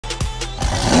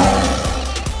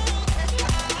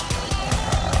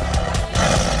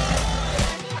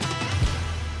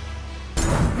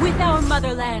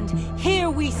motherland, here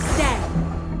we stand.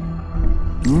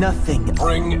 Nothing.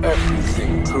 Bring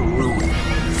everything to ruin.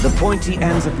 The pointy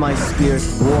ends of my spears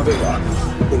warp.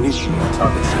 Vale, initiate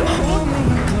target scan. Hold me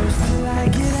close till I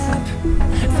get up.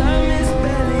 Time is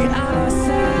barely on our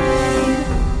side.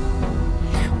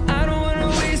 I don't wanna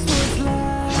waste what's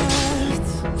left.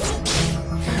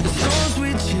 The storms we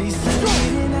chase are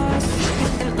leading us,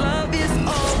 and love is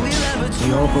all we'll ever try.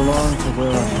 We all belong to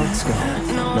where our hearts go.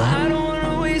 No, I don't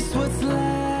wanna waste what's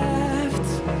left.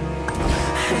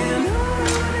 And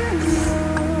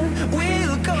on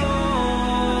we'll go.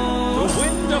 The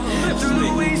wind uplifts Through the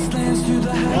me. wastelands, through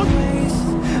the highways,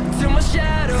 till my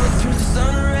shadow turns to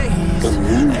sun rays. The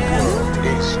new world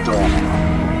is dawning.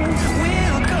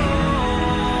 We'll go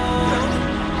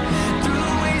through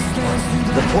the wastelands,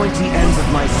 through The pointy ends of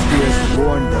my spears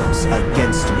warn those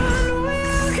against me.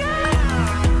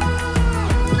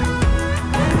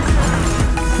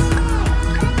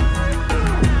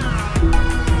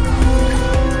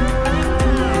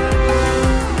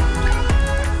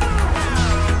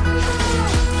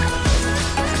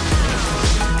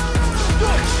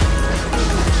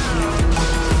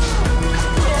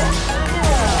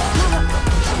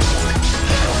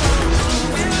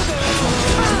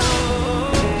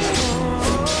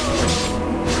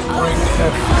 We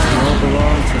all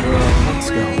belong to where our hearts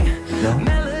go. No?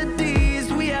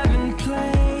 melodies we haven't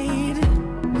played.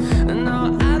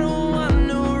 No, I don't want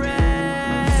no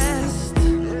rest.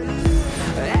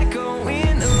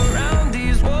 Echoing around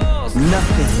these walls.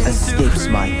 Nothing escapes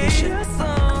my vision.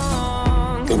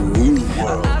 The new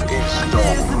world is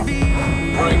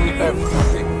dawning. Bring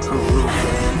everything to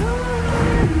ruin.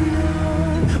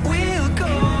 We'll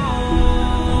go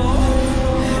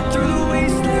through the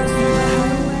wastelands, through the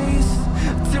highways,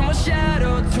 till my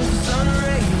shadow turns to sun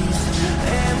rays.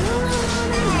 And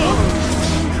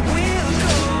we'll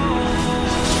go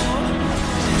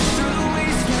through the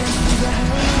wastelands, through the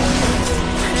highways.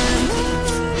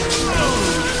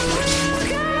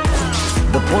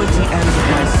 The pointy ends of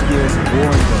my spears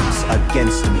warn those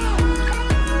against me.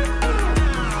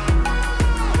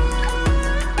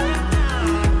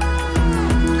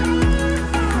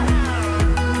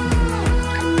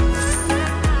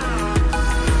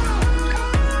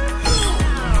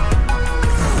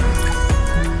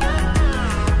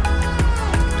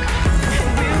 We'll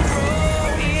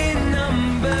grow in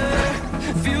number,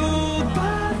 fueled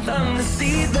by them to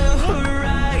see the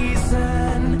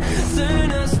horizon,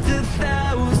 turn us to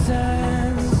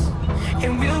thousands.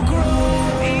 And we'll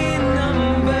grow in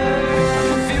number,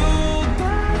 fueled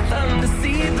by them to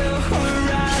see the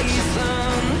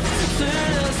horizon,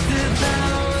 turn us to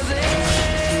thousands.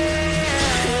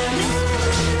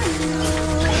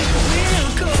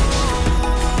 We'll go.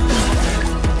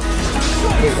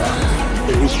 Vale,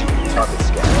 initiate target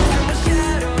scan.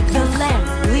 The land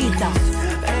leads us.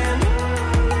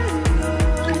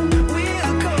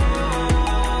 We'll go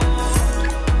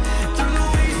through the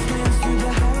wastelands, through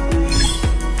the highways,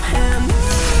 and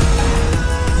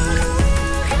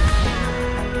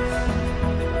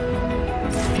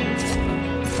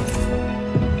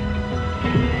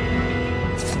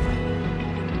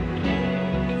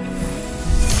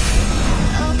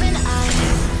Open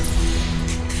eyes,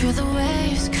 feel the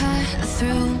waves cut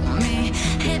through me,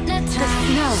 The hypnotized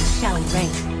snow shall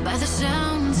rain. by the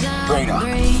sounds Breda, I'm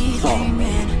breathing follow me.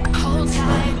 in. Hold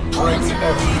tight, Bring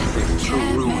everything to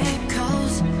ruin.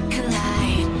 chemicals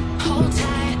collide. Hold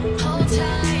tight, hold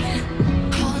tight,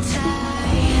 hold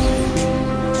tight.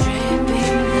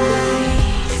 Dripping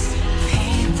lights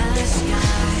paint the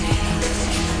skies,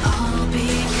 all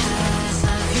because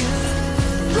of you.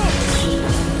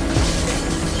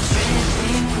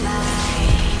 Dripping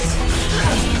lights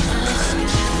paint the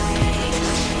skies,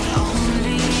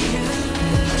 only you.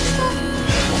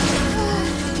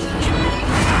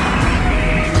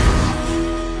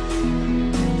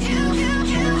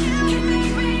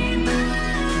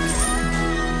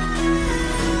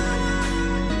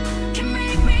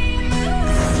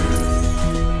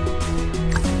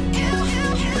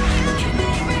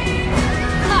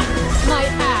 Ha! My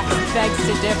axe begs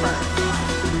to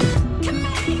differ.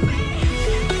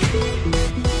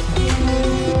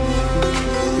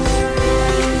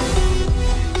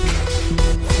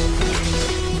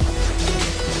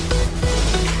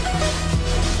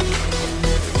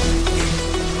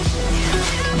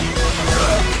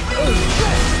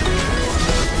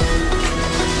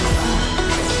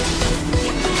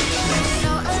 So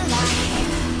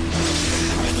alive,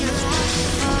 like you last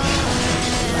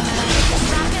forever.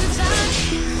 Stuck in time,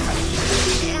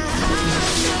 yeah.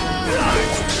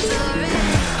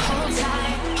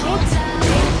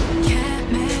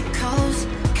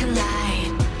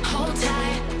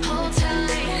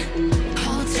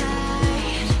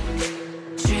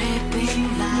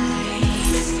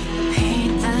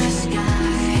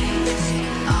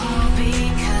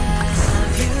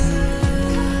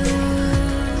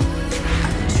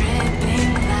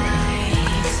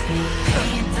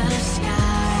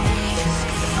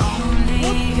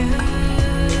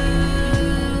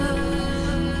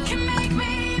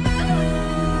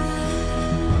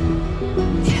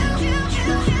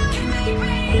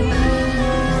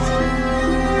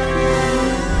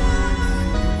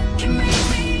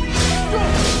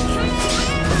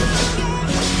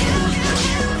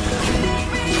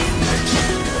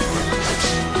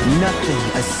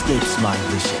 escapes my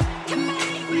vision.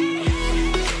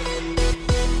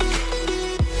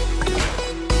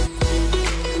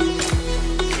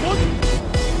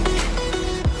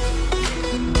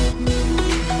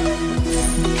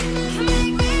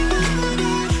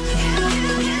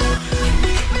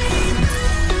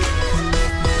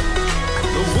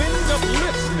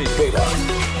 Vale,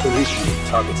 initiate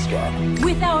target scan.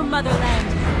 With our motherland,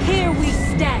 here we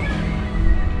stand.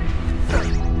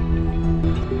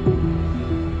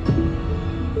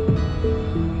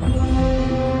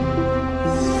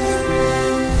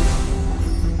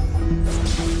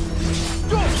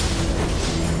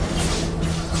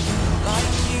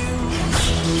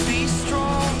 Be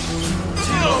strong.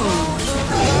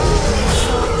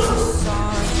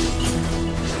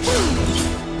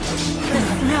 The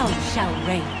snow shall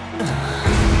reign.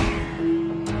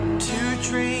 To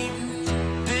dream,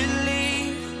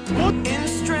 believe in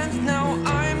strength. Now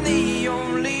I'm the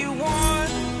only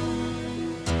one,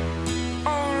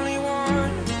 only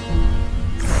one.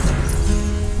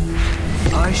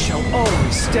 I shall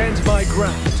always stand my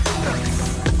ground.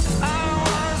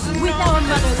 With our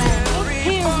motherland,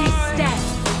 here we stand.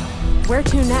 Where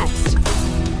to next?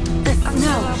 The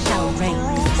snow shall reign.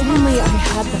 Only I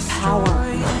had the power.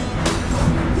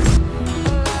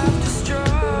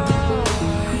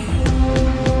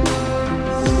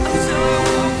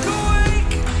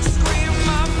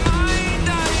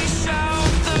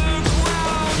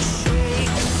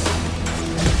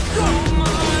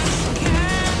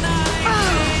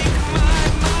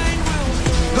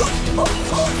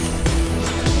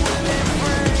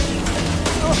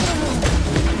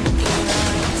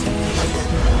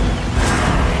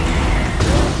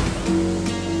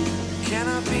 Can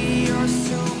I be your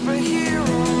superhero?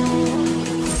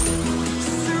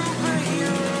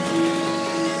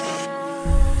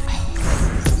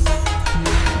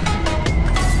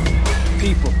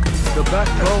 People, the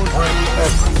backbone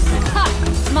Ha!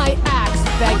 My axe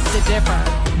begs to differ.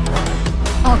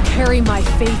 I'll carry my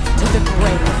faith to the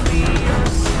grave.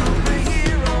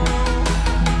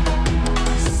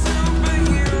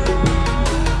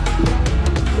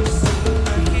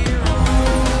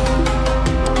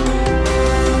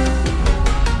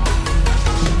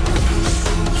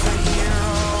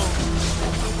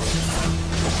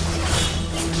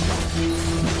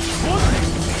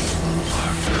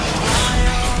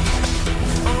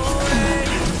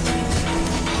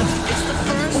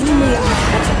 Only I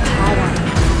had the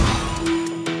power.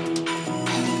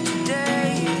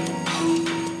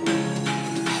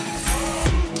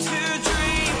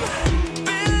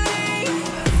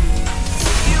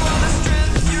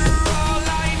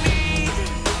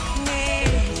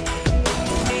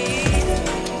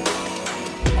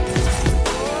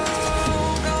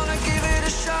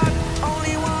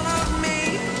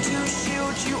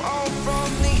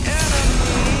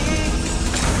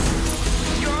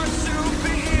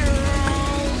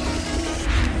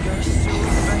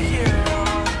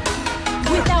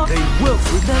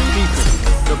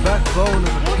 the backbone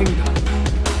of a kingdom.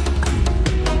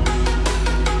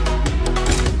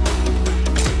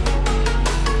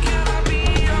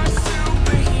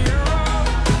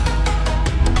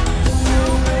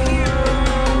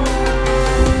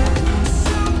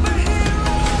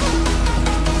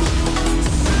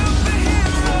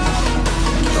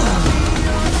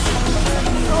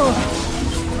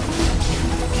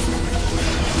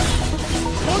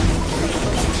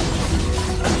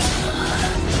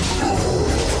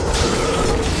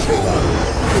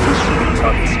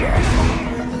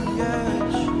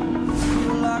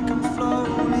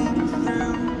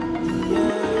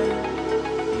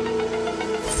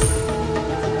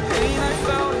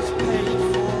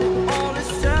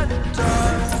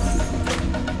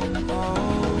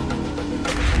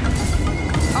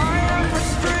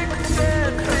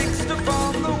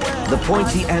 The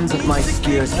pointy ends of my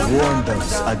spears warn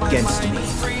those against me.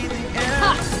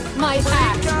 Ha! My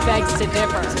axe begs to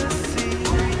differ.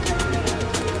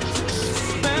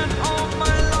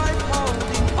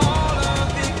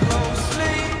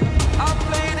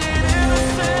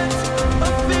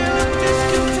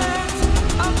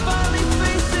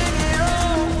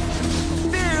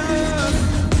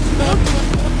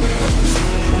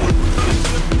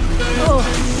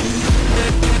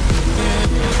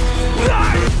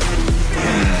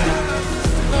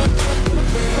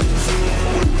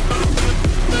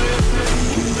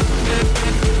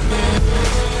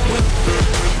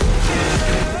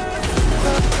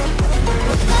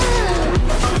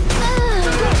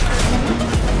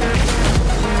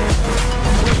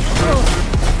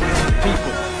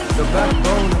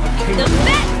 The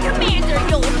best commander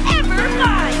you'll ever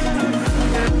find!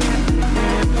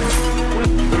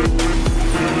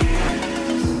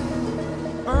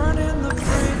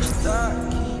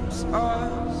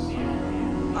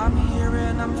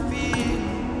 I'm feeling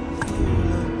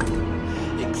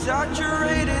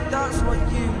exaggerated, that's what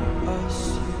you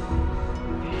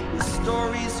assume. The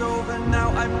story's over now,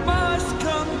 I must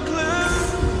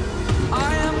conclude.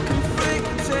 I am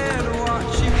conflicted,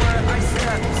 watching where I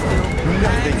step still.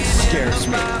 Nothing scares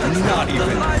me, not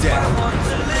even death. I want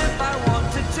to live, I want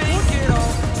to take it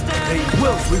all. They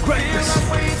will regret this.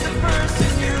 The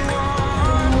person you are.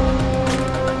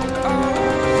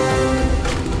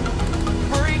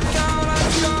 Break out,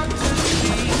 I've got to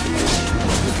see.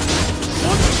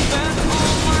 Spent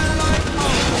all my life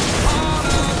on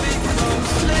of it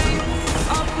closely.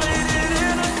 I played it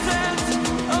innocent,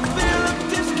 a feel of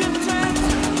discontent.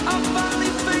 I'm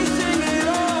finally facing it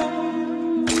all.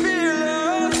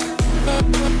 Fearless.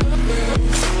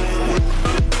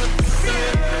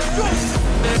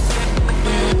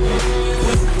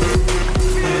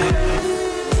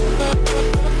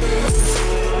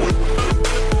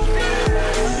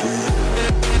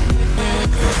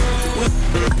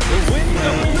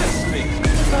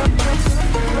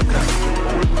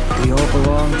 We all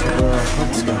belong to where our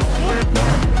hearts go.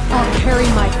 I'll carry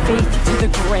my faith to the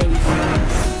grave.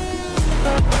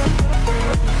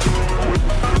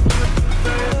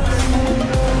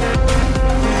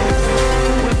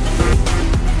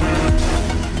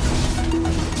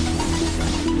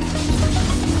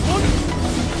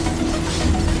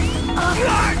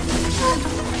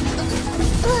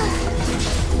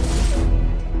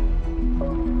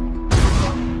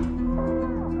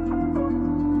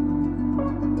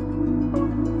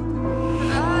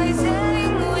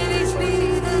 Rising with the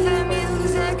speed of the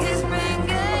music is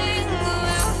bringing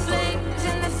around flames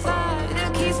in the fire that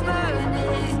keeps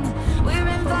burning. We're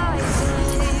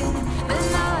inviting the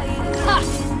night. Ha!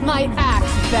 My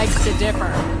axe begs to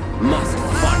differ. Must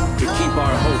fight to keep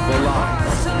our hope alive.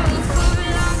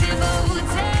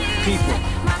 People,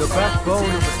 the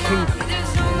backbone of a kingdom.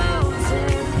 There's no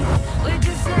motive. We're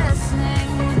just listening.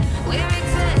 We're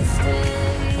existing.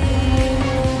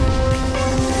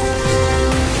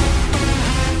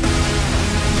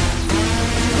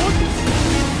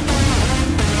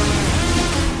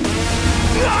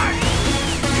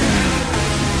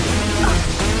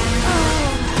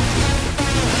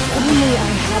 Only I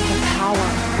had the power.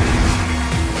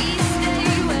 We stay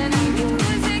when the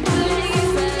music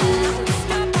plays and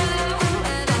stop alone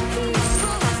at a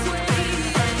peaceful sway.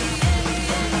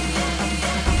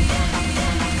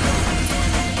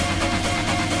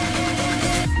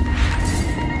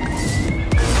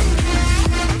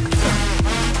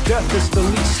 Death is the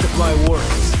least of my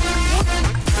worries.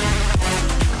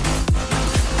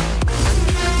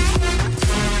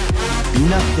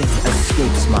 Nothing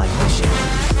escapes my vision.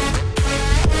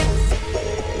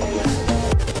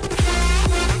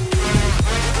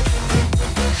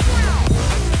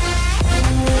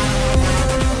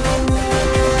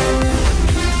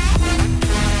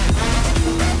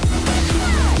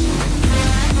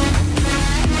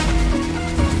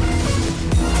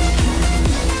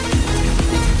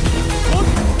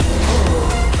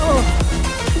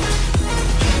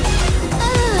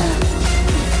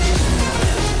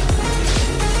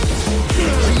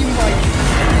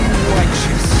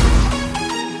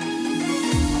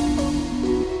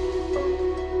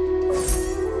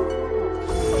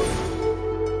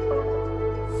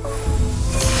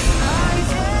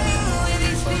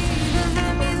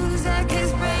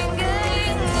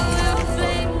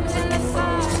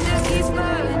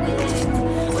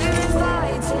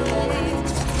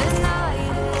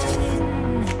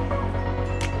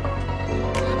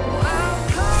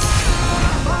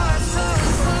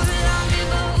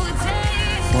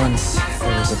 Once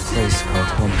there was a place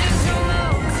called homecoming.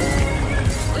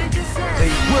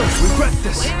 They will regret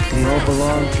this! We all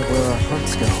belong to where our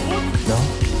hearts go, no?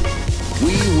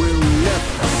 We will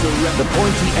never surrender. The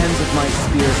pointy ends of my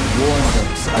spears warn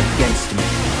those against me.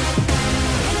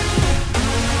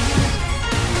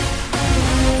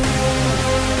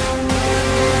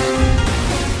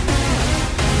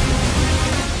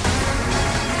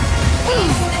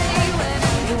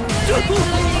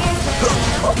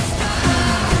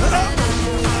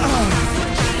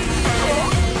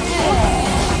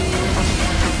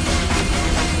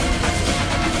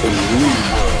 A new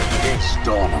world is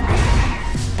dawning.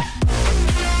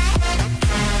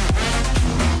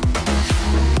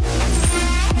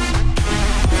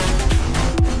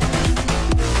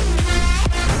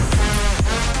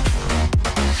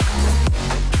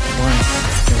 Once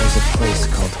there was a place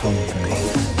called home for me.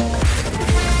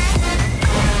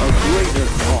 A greater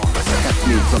cause kept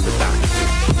me from the battlefield.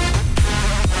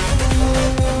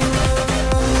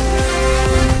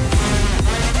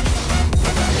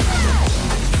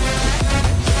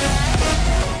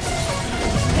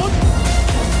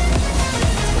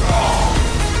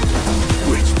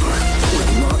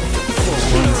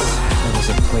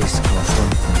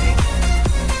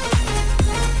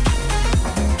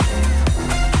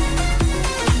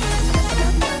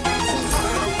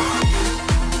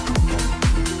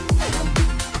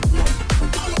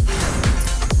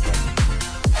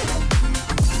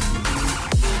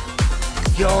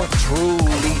 Your true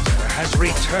leader has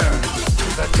returned to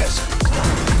the desert.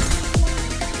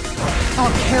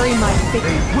 I'll carry my fate.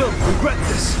 They will regret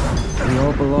this. We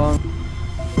all belong.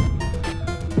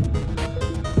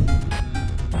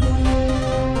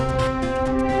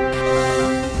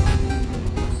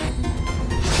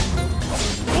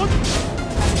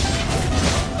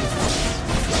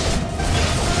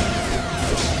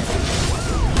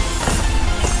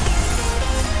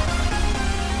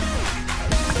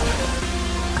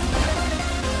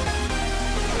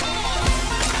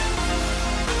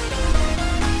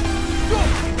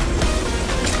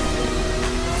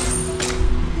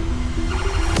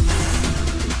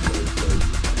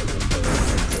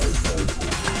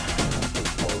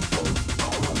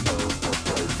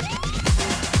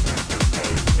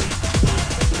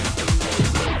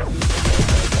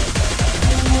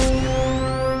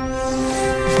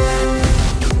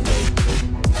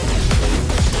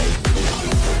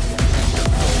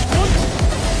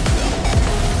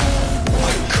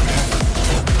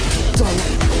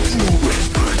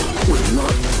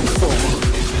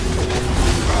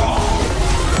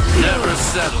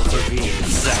 Settle for being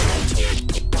second.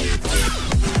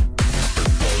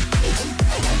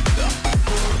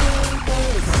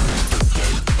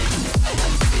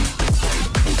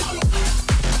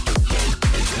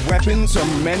 Weapons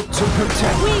are meant to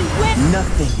protect. We win!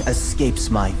 Nothing escapes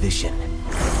my vision.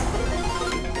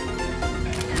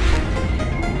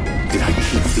 Did I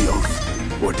keep the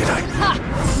oath, or did I?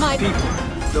 Ha! My People,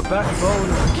 the backbone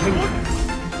of the kingdom.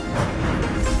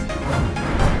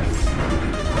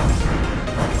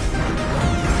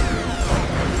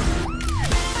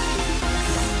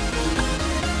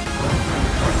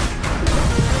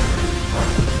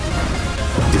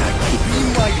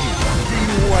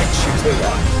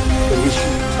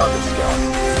 Initiate target scout.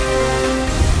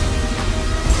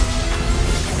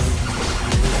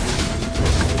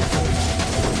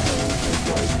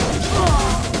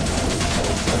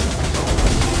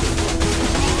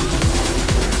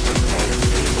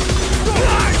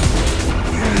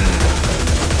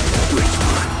 Which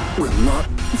will not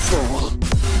fall.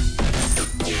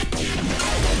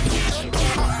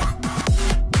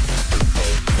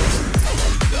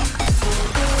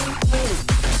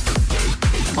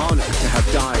 Honored to have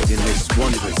died in this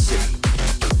wondrous city.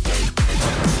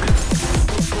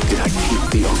 Did I keep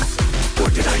the oath, or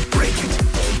did I break it?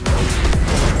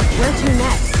 Where to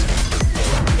next?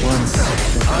 Once,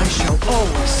 I shall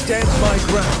always stand my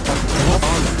ground.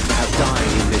 Honored to have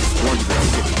died in this wondrous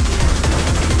city.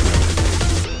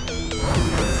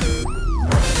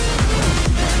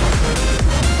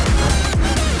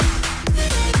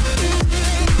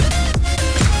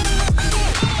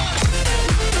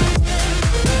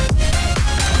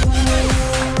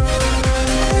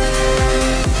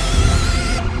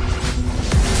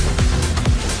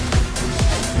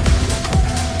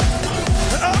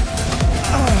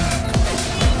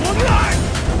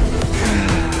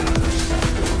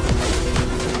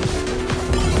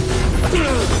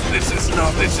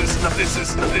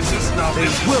 They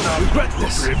will regret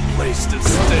this. Place to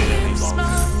stay any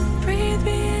longer. Breathe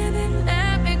me in and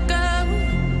let me go.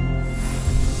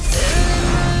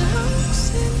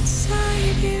 Lost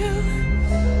inside you,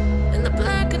 and the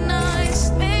blackened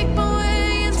eyes make my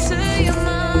way into your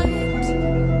mind.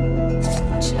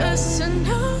 Just to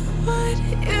know what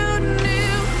you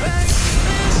knew.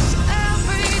 Restless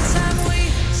every time we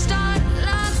start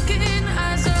locking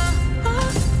eyes up.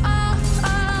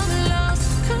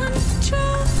 Lost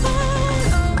control.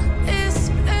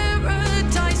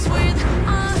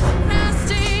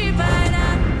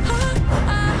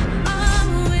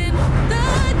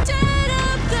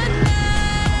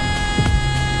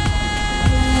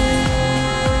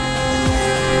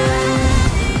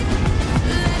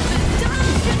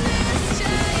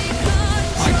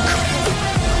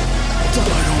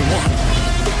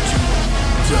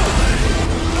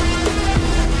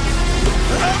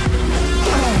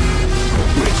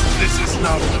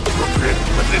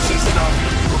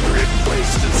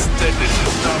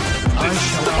 I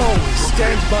shall always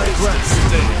stand my ground.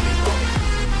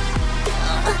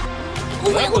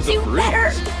 We'll do better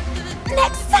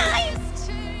next time!